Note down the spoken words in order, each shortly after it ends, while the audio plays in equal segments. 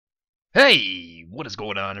Hey, what is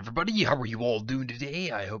going on, everybody? How are you all doing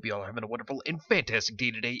today? I hope you all are having a wonderful and fantastic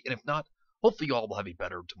day today, and if not, hopefully you all will have a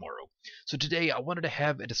better tomorrow. So today I wanted to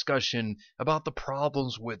have a discussion about the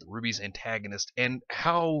problems with RWBY's antagonist and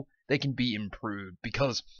how they can be improved,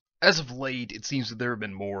 because as of late, it seems that there have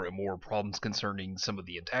been more and more problems concerning some of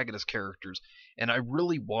the antagonist characters, and I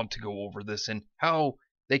really want to go over this and how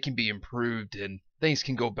they can be improved and things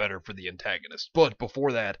can go better for the antagonist. But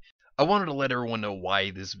before that, I wanted to let everyone know why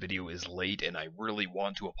this video is late, and I really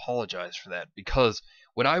want to apologize for that, because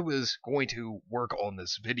when I was going to work on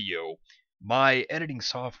this video, my editing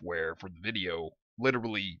software for the video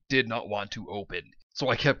literally did not want to open. So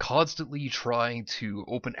I kept constantly trying to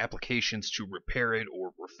open applications to repair it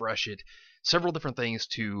or refresh it, several different things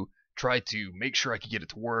to try to make sure I could get it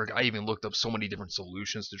to work. I even looked up so many different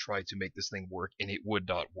solutions to try to make this thing work, and it would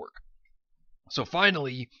not work. So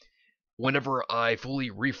finally, whenever I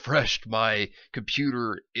fully refreshed my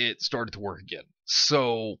computer, it started to work again.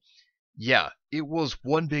 So, yeah, it was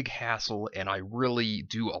one big hassle, and I really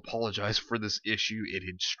do apologize for this issue. It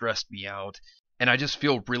had stressed me out, and I just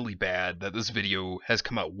feel really bad that this video has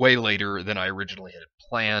come out way later than I originally had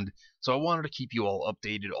planned. So I wanted to keep you all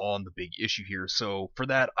updated on the big issue here. So for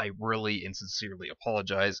that, I really and sincerely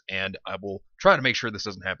apologize, and I will try to make sure this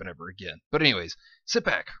doesn't happen ever again. But anyways, sit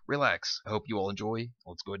back, relax. I hope you all enjoy.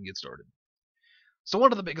 Let's go ahead and get started. So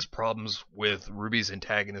one of the biggest problems with RWBY's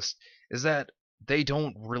antagonists is that they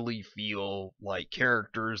don't really feel like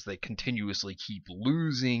characters. They continuously keep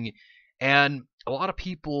losing, and a lot of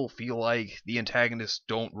people feel like the antagonists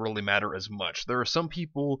don't really matter as much. There are some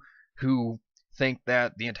people who think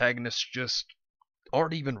that the antagonists just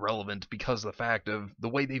aren't even relevant because of the fact of the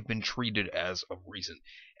way they've been treated as of recent.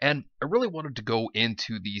 And I really wanted to go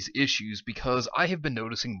into these issues because I have been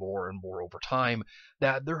noticing more and more over time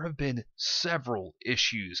that there have been several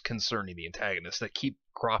issues concerning the antagonists that keep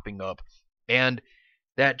cropping up and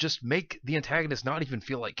that just make the antagonists not even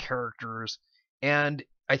feel like characters. And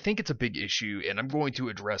I think it's a big issue, and I'm going to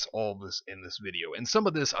address all this in this video. And some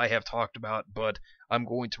of this I have talked about, but I'm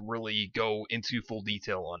going to really go into full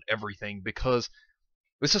detail on everything because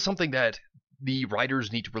this is something that the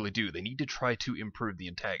writers need to really do. They need to try to improve the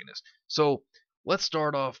antagonist. So let's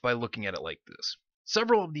start off by looking at it like this.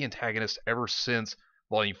 Several of the antagonists ever since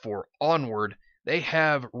Volume 4 onward, they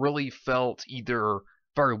have really felt either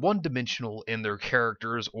very one-dimensional in their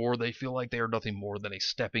characters, or they feel like they are nothing more than a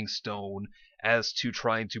stepping stone as to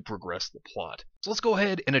trying to progress the plot. So let's go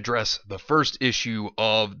ahead and address the first issue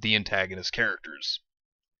of the antagonist characters.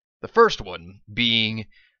 The first one being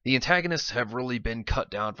the antagonists have really been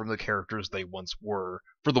cut down from the characters they once were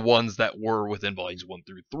for the ones that were within volumes 1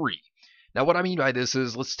 through 3. Now what I mean by this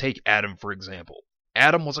is, let's take Adam for example.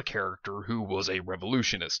 Adam was a character who was a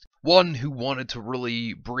revolutionist, one who wanted to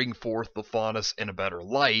really bring forth the faunus in a better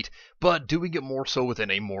light, but doing it more so within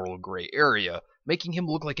a moral gray area, making him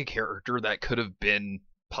look like a character that could have been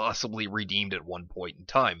possibly redeemed at one point in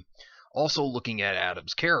time. Also, looking at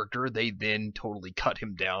Adam's character, they then totally cut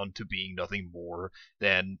him down to being nothing more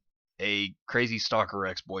than a crazy stalker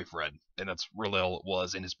ex-boyfriend, and that's really all it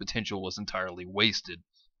was, and his potential was entirely wasted.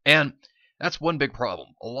 And that's one big problem.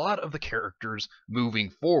 A lot of the characters moving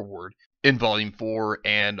forward in Volume 4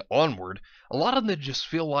 and onward, a lot of them just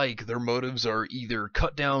feel like their motives are either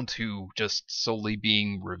cut down to just solely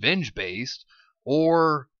being revenge-based,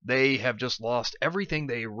 or they have just lost everything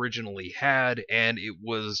they originally had, and it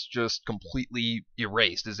was just completely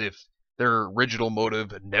erased, as if their original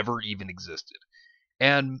motive never even existed.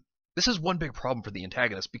 And this is one big problem for the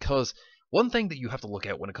antagonist, because one thing that you have to look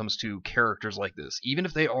at when it comes to characters like this, even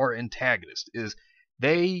if they are antagonists, is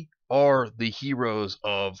they are the heroes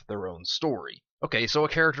of their own story. Okay, so a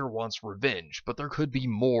character wants revenge, but there could be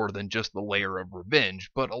more than just the layer of revenge,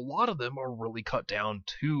 but a lot of them are really cut down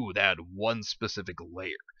to that one specific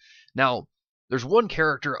layer. Now, there's one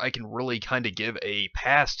character I can really kind of give a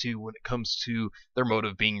pass to when it comes to their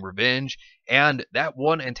motive being revenge, and that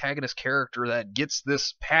one antagonist character that gets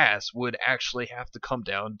this pass would actually have to come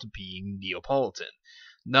down to being Neapolitan.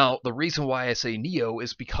 Now, the reason why I say Neo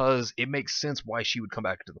is because it makes sense why she would come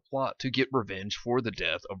back into the plot to get revenge for the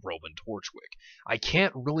death of Roman Torchwick. I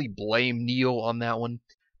can't really blame Neo on that one,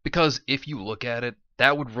 because if you look at it,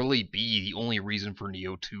 that would really be the only reason for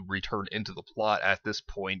Neo to return into the plot at this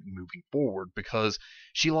point moving forward, because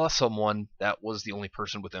she lost someone that was the only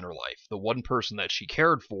person within her life, the one person that she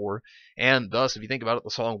cared for, and thus, if you think about it, the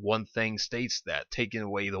song One Thing states that, taking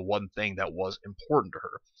away the one thing that was important to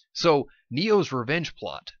her. So, Neo's revenge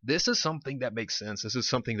plot, this is something that makes sense. This is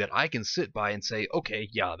something that I can sit by and say, okay,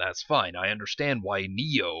 yeah, that's fine. I understand why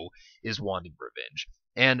Neo is wanting revenge.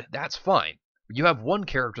 And that's fine. You have one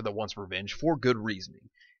character that wants revenge for good reasoning.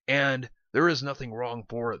 And there is nothing wrong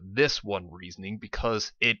for this one reasoning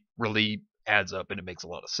because it really adds up and it makes a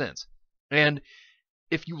lot of sense. And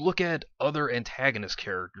if you look at other antagonist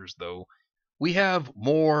characters, though, we have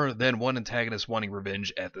more than one antagonist wanting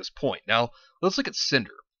revenge at this point. Now, let's look at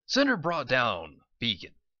Cinder. Cinder brought down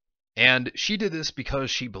Beacon, and she did this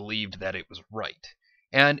because she believed that it was right.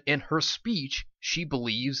 And in her speech, she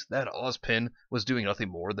believes that Ozpin was doing nothing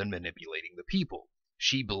more than manipulating the people.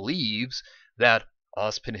 She believes that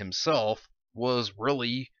Ozpin himself was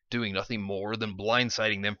really doing nothing more than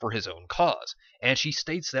blindsiding them for his own cause. And she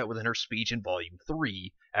states that within her speech in Volume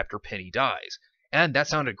 3 after Penny dies. And that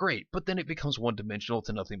sounded great, but then it becomes one-dimensional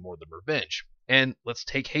to nothing more than revenge. And let's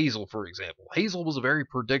take Hazel, for example. Hazel was very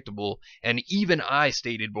predictable, and even I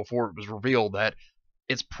stated before it was revealed that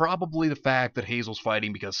it's probably the fact that Hazel's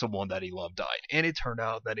fighting because someone that he loved died. And it turned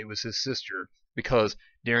out that it was his sister, because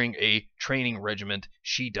during a training regiment,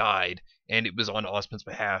 she died, and it was on Ozpin's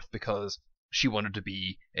behalf because she wanted to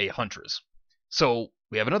be a huntress. So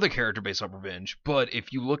we have another character based on revenge, but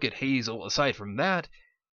if you look at Hazel, aside from that,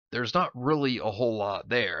 there's not really a whole lot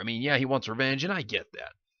there. I mean, yeah, he wants revenge, and I get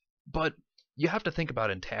that. But you have to think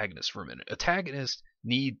about antagonists for a minute. Antagonists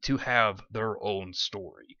need to have their own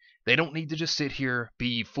story. They don't need to just sit here,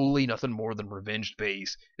 be fully nothing more than revenge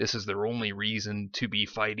based. This is their only reason to be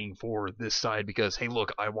fighting for this side because, hey,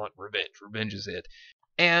 look, I want revenge. Revenge is it.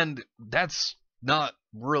 And that's not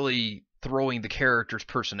really throwing the character's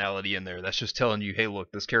personality in there. That's just telling you, hey,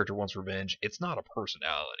 look, this character wants revenge. It's not a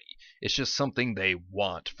personality. It's just something they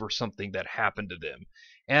want for something that happened to them.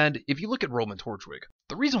 And if you look at Roman Torchwick,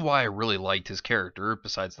 the reason why I really liked his character,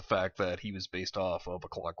 besides the fact that he was based off of A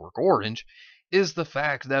Clockwork Orange, is the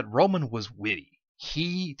fact that Roman was witty.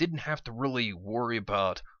 He didn't have to really worry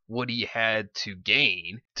about what he had to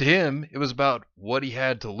gain. To him, it was about what he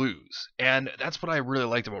had to lose. And that's what I really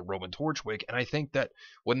liked about Roman Torchwick, and I think that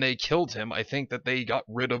when they killed him, I think that they got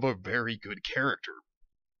rid of a very good character.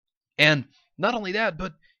 And not only that,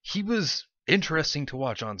 but he was interesting to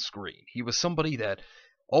watch on screen. He was somebody that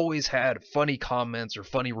always had funny comments or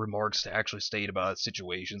funny remarks to actually state about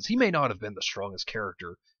situations. He may not have been the strongest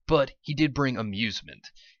character, but he did bring amusement.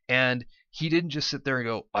 And he didn't just sit there and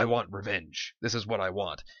go, I want revenge. This is what I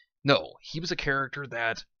want. No, he was a character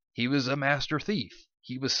that he was a master thief.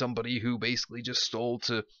 He was somebody who basically just stole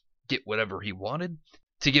to get whatever he wanted,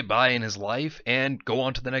 to get by in his life, and go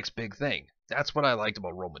on to the next big thing. That's what I liked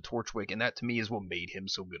about Roman Torchwick, and that to me is what made him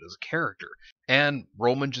so good as a character. And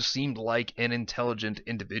Roman just seemed like an intelligent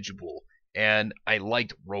individual, and I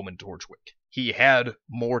liked Roman Torchwick. He had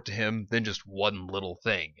more to him than just one little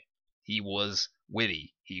thing. He was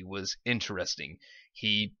witty. He was interesting.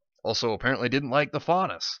 He also apparently didn't like the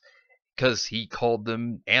Faunus, because he called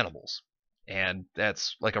them animals. And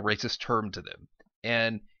that's like a racist term to them.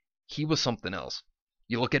 And he was something else.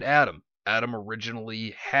 You look at Adam. Adam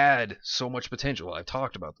originally had so much potential. I've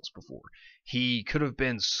talked about this before. He could have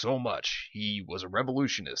been so much. He was a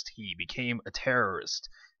revolutionist. He became a terrorist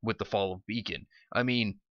with the fall of Beacon. I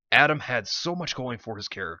mean, Adam had so much going for his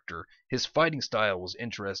character. His fighting style was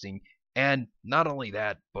interesting. And not only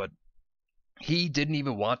that, but he didn't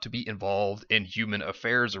even want to be involved in human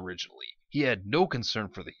affairs originally. He had no concern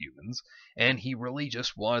for the humans, and he really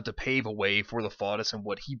just wanted to pave a way for the Faunus and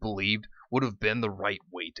what he believed would have been the right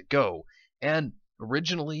way to go. And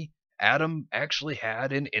originally, Adam actually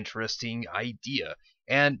had an interesting idea,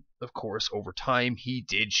 and of course, over time, he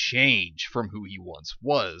did change from who he once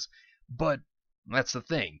was. But that's the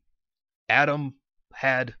thing. Adam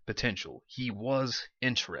had potential. He was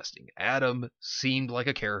interesting. Adam seemed like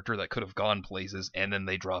a character that could have gone places, and then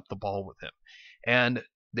they dropped the ball with him. And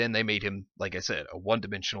then they made him, like I said, a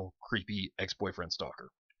one-dimensional, creepy ex-boyfriend stalker.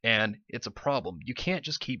 And it's a problem. You can't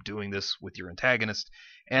just keep doing this with your antagonist,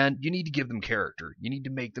 and you need to give them character. You need to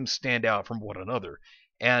make them stand out from one another.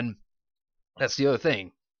 And that's the other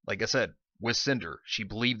thing. Like I said, with Cinder, she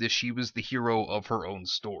believed that she was the hero of her own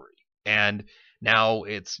story. And now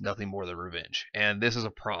it's nothing more than revenge. And this is a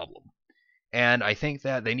problem. And I think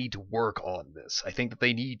that they need to work on this. I think that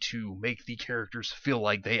they need to make the characters feel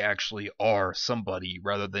like they actually are somebody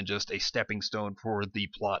rather than just a stepping stone for the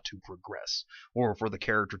plot to progress or for the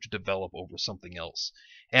character to develop over something else.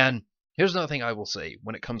 And here's another thing I will say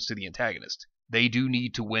when it comes to the antagonist. They do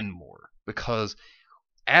need to win more because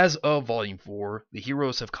as of Volume 4, the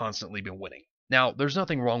heroes have constantly been winning. Now, there's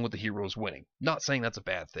nothing wrong with the heroes winning. Not saying that's a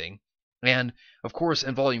bad thing. And, of course,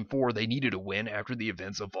 in Volume 4, they needed a win after the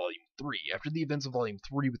events of Volume 3. After the events of Volume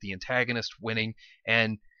 3 with the antagonist winning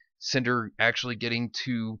and Cinder actually getting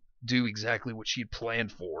to do exactly what she had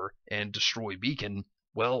planned for and destroy Beacon,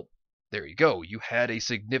 well, there you go. You had a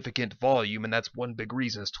significant volume, and that's one big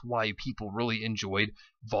reason as to why people really enjoyed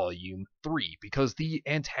Volume 3, because the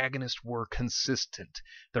antagonists were consistent.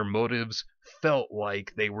 Their motives felt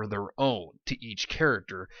like they were their own to each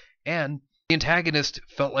character, and the antagonist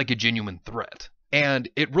felt like a genuine threat. And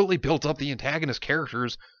it really built up the antagonist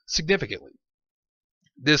characters significantly.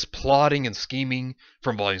 This plotting and scheming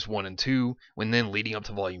from Volumes 1 and 2, and then leading up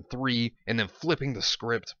to Volume 3, and then flipping the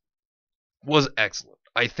script was excellent.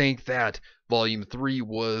 I think that Volume 3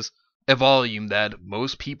 was a volume that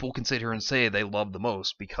most people can sit here and say they love the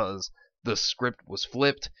most because the script was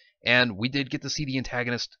flipped, and we did get to see the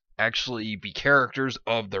antagonists actually be characters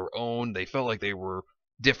of their own. They felt like they were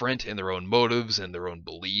different in their own motives and their own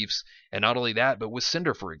beliefs. And not only that, but with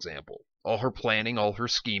Cinder, for example, all her planning, all her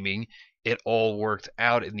scheming, it all worked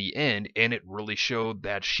out in the end, and it really showed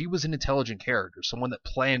that she was an intelligent character, someone that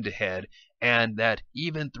planned ahead, and that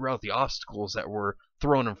even throughout the obstacles that were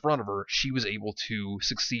thrown in front of her, she was able to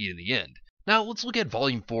succeed in the end. Now, let's look at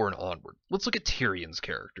Volume 4 and onward. Let's look at Tyrion's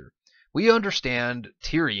character. We understand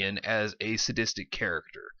Tyrion as a sadistic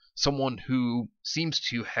character, someone who seems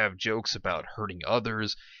to have jokes about hurting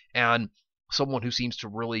others, and someone who seems to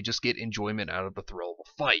really just get enjoyment out of the thrill of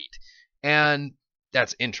a fight. And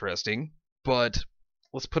that's interesting, but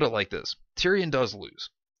let's put it like this. Tyrion does lose,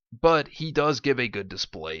 but he does give a good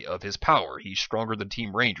display of his power. He's stronger than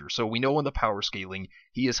Team Ranger, so we know in the power scaling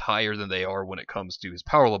he is higher than they are when it comes to his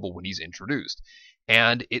power level when he's introduced.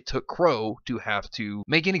 And it took Crow to have to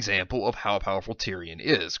make an example of how powerful Tyrion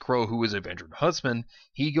is. Crow, who is a veteran huntsman,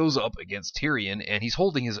 he goes up against Tyrion, and he's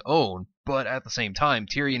holding his own, but at the same time,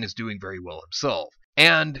 Tyrion is doing very well himself.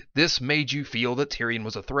 And this made you feel that Tyrion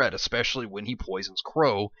was a threat, especially when he poisons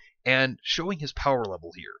Crow, and showing his power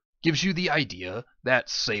level here gives you the idea that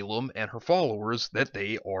Salem and her followers, that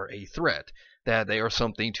they are a threat, that they are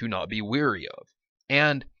something to not be weary of.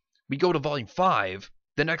 And we go to Volume 5,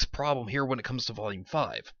 the next problem here when it comes to Volume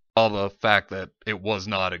 5, all the fact that it was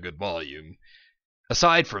not a good volume.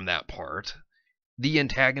 Aside from that part, the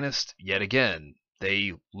antagonist, yet again,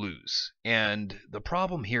 they lose. And the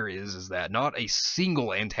problem here is that not a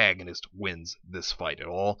single antagonist wins this fight at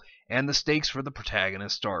all, and the stakes for the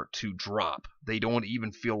protagonist start to drop. They don't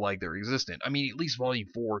even feel like they're existent. I mean, at least Volume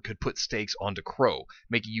 4 could put stakes onto Crow,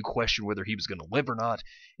 making you question whether he was going to live or not.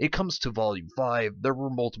 It comes to Volume 5, there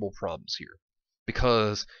were multiple problems here,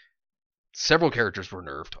 because several characters were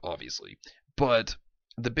nerfed, obviously, but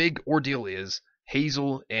the big ordeal is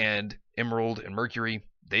Hazel and Emerald and Mercury,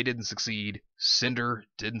 they didn't succeed. Cinder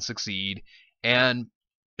didn't succeed. And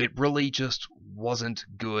it really just wasn't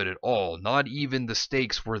good at all. Not even the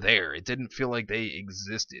stakes were there. It didn't feel like they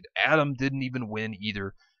existed. Adam didn't even win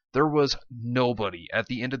either. There was nobody at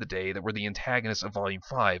the end of the day that were the antagonists of Volume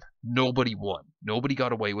 5. Nobody won. Nobody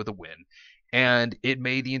got away with a win. And it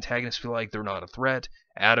made the antagonists feel like they're not a threat.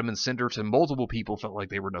 Adam and Cinder, to multiple people, felt like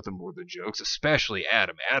they were nothing more than jokes, especially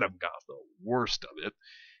Adam. Adam got the worst of it.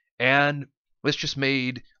 And this just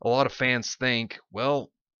made a lot of fans think,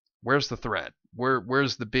 well, where's the threat?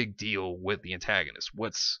 Where's the big deal with the antagonist?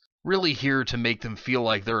 What's really here to make them feel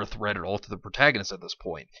like they're a threat at all to the protagonist at this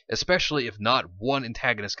point? Especially if not one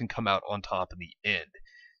antagonist can come out on top in the end.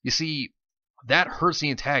 You see, that hurts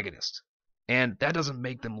the antagonist, and that doesn't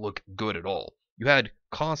make them look good at all. You had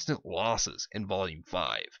constant losses in Volume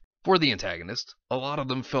 5. For the antagonist, a lot of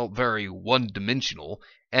them felt very one-dimensional,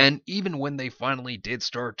 and even when they finally did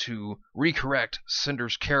start to recorrect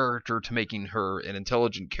Cinder's character to making her an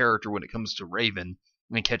intelligent character when it comes to Raven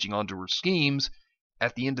and catching on to her schemes,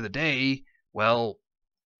 at the end of the day, well,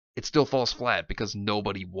 it still falls flat because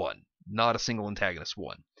nobody won. Not a single antagonist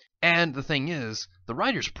won. And the thing is, the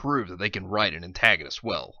writers proved that they can write an antagonist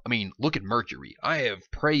well. I mean, look at Mercury. I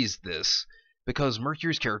have praised this because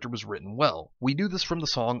Mercury's character was written well. We knew this from the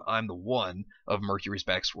song I'm the One of Mercury's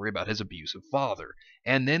backstory about his abusive father.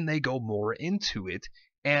 And then they go more into it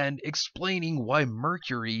and explaining why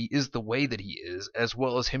Mercury is the way that he is, as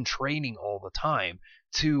well as him training all the time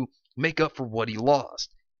to make up for what he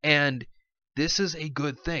lost. And this is a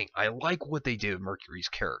good thing. I like what they did with Mercury's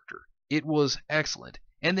character. It was excellent.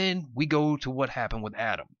 And then we go to what happened with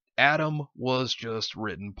Adam. Adam was just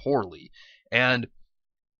written poorly. And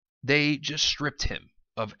they just stripped him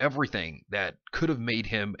of everything that could have made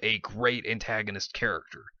him a great antagonist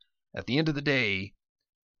character. At the end of the day,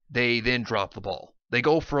 they then drop the ball. They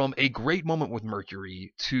go from a great moment with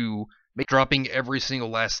Mercury to dropping every single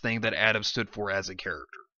last thing that Adam stood for as a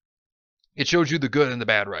character. It shows you the good and the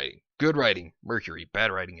bad writing. Good writing, Mercury.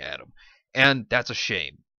 Bad writing, Adam. And that's a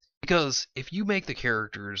shame. Because if you make the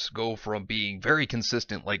characters go from being very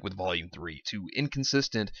consistent, like with Volume 3, to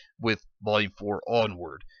inconsistent with Volume 4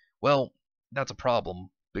 onward, well, that's a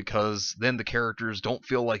problem. because then the characters don't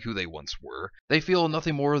feel like who they once were. They feel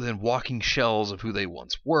nothing more than walking shells of who they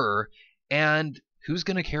once were, and who's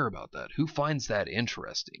going to care about that? Who finds that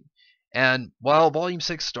interesting? And while Volume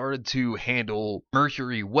 6 started to handle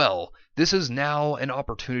Mercury well, this is now an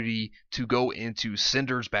opportunity to go into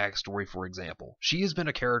Cinder's backstory, for example. She has been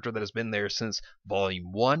a character that has been there since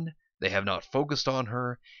Volume 1. They have not focused on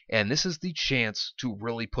her, and this is the chance to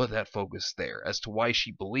really put that focus there as to why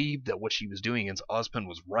she believed that what she was doing against Ozpin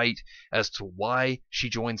was right, as to why she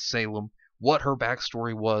joined Salem, what her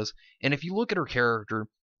backstory was. And if you look at her character,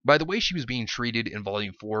 by the way she was being treated in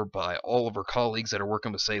Volume 4 by all of her colleagues that are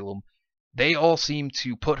working with Salem, they all seem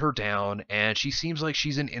to put her down, and she seems like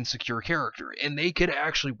she's an insecure character, and they could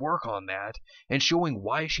actually work on that, and showing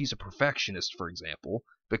why she's a perfectionist, for example,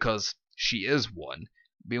 because she is one.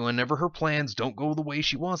 Whenever her plans don't go the way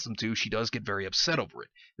she wants them to, she does get very upset over it.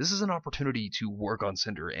 This is an opportunity to work on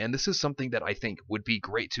Cinder, and this is something that I think would be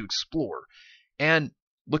great to explore. And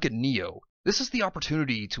look at Neo. This is the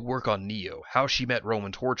opportunity to work on Neo, how she met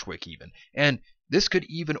Roman Torchwick even, and this could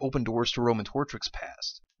even open doors to Roman Torchwick's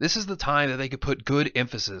past. This is the time that they could put good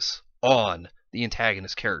emphasis on the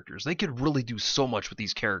antagonist characters. They could really do so much with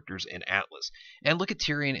these characters in Atlas. And look at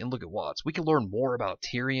Tyrion and look at Watts. We could learn more about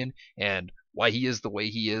Tyrion and why he is the way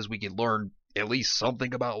he is. We could learn at least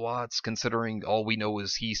something about Watts, considering all we know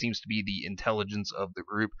is he seems to be the intelligence of the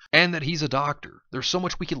group, and that he's a doctor. There's so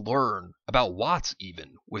much we could learn about Watts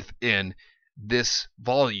even within this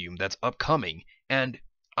volume that's upcoming, and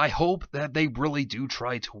I hope that they really do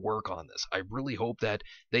try to work on this. I really hope that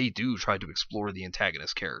they do try to explore the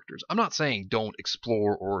antagonist characters. I'm not saying don't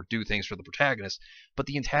explore or do things for the protagonist, but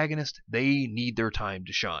the antagonist, they need their time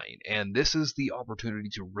to shine. And this is the opportunity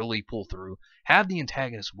to really pull through, have the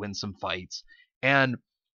antagonist win some fights, and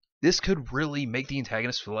this could really make the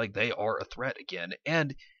antagonist feel like they are a threat again.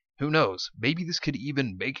 And who knows, maybe this could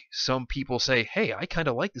even make some people say, hey, I kind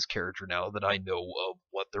of like this character now that I know of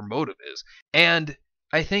what their motive is. And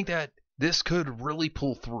I think that this could really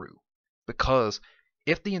pull through, because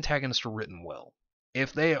if the antagonists are written well,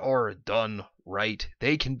 if they are done right,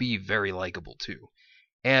 they can be very likable too.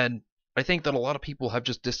 And I think that a lot of people have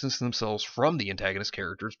just distanced themselves from the antagonist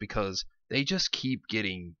characters because they just keep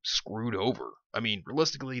getting screwed over. I mean,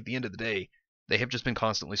 realistically, at the end of the day, they have just been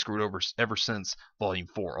constantly screwed over ever since Volume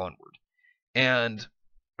 4 onward. And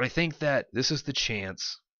I think that this is the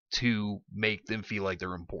chance to make them feel like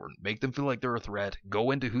they're important, make them feel like they're a threat,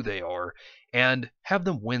 go into who they are, and have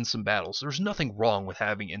them win some battles. There's nothing wrong with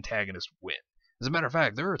having antagonists win. As a matter of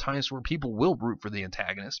fact, there are times where people will root for the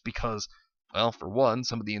antagonist because, well, for one,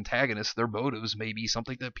 some of the antagonists, their motives may be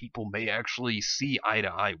something that people may actually see eye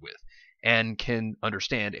to eye with and can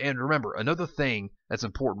understand. And remember, another thing that's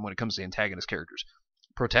important when it comes to antagonist characters,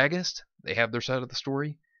 protagonists, they have their side of the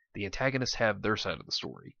story, the antagonists have their side of the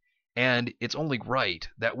story. And it's only right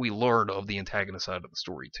that we learn of the antagonist side of the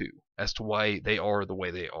story too, as to why they are the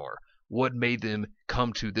way they are. What made them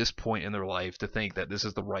come to this point in their life to think that this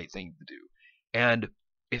is the right thing to do. And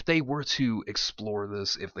if they were to explore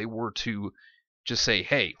this, if they were to just say,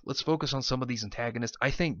 hey, let's focus on some of these antagonists,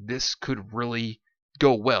 I think this could really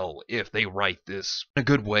go well if they write this in a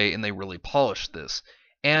good way and they really polish this.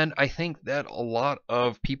 And I think that a lot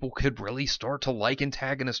of people could really start to like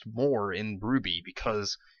antagonists more in RWBY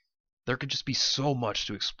because there could just be so much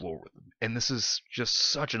to explore with them. And this is just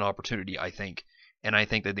such an opportunity, I think. And I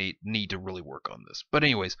think that they need to really work on this. But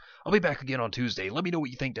anyways, I'll be back again on Tuesday. Let me know what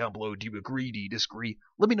you think down below. Do you agree? Do you disagree?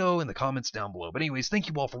 Let me know in the comments down below. But anyways, thank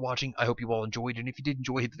you all for watching. I hope you all enjoyed. And if you did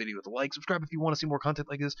enjoy, hit the video with a like. Subscribe if you want to see more content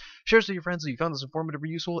like this. Share this with your friends if you found this informative or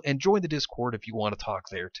useful. And join the Discord if you want to talk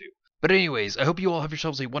there too. But anyways, I hope you all have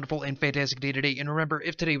yourselves a wonderful and fantastic day today. And remember,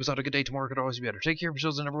 if today was not a good day, tomorrow could always be better. Take care of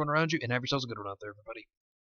yourselves and everyone around you. And have yourselves a good one out there, everybody.